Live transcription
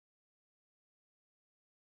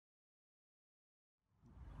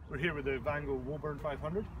We're here with the Vango Woburn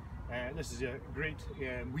 500. This is a great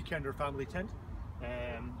weekender family tent.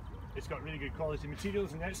 It's got really good quality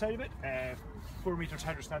materials on the outside of it. 4 meters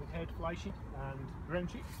hydrostatic head fly sheet and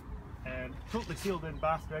ground sheet. Totally sealed in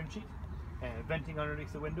bath ground sheet. Venting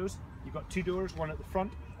underneath the windows. You've got 2 doors, one at the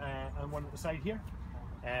front and one at the side here.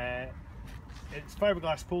 It's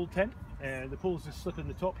fiberglass pole tent. The poles just slip in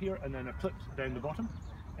the top here and then are clipped down the bottom.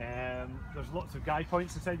 There's lots of guy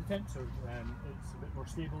points inside the tent, so it's a bit more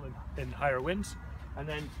stable in higher winds. And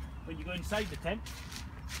then when you go inside the tent,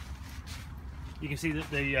 you can see that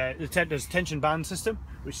the tent has a tension band system,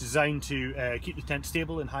 which is designed to keep the tent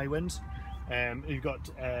stable in high winds. You've got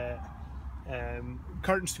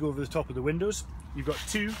curtains to go over the top of the windows. You've got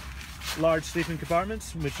 2 large sleeping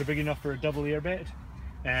compartments, which are big enough for a double air bed,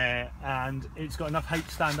 and it's got enough height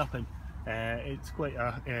to stand up in. It's quite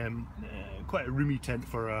a roomy tent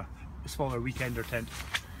for a smaller weekender tent.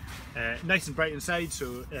 Nice and bright inside,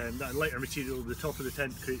 so that lighter material at the top of the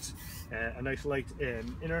tent creates a nice light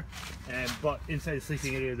inner, but inside the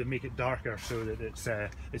sleeping area they make it darker so that it's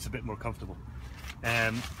a bit more comfortable.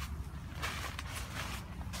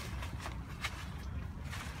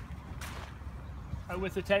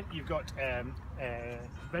 With the tent, you've got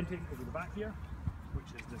venting over the back here, which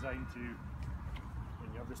is designed to,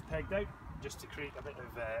 when you have this pegged out, just to create a bit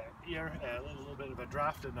of air, a little bit of a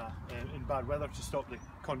draft in bad weather to stop the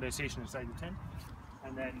condensation inside the tent.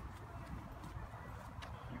 And then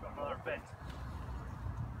you've got another vent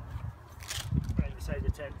right beside the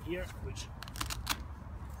tent here, which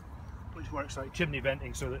works like chimney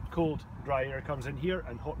venting, so that cold, dry air comes in here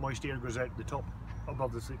and hot, moist air goes out the top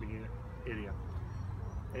above the sleeping area.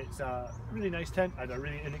 It's a really nice tent at a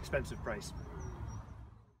really inexpensive price.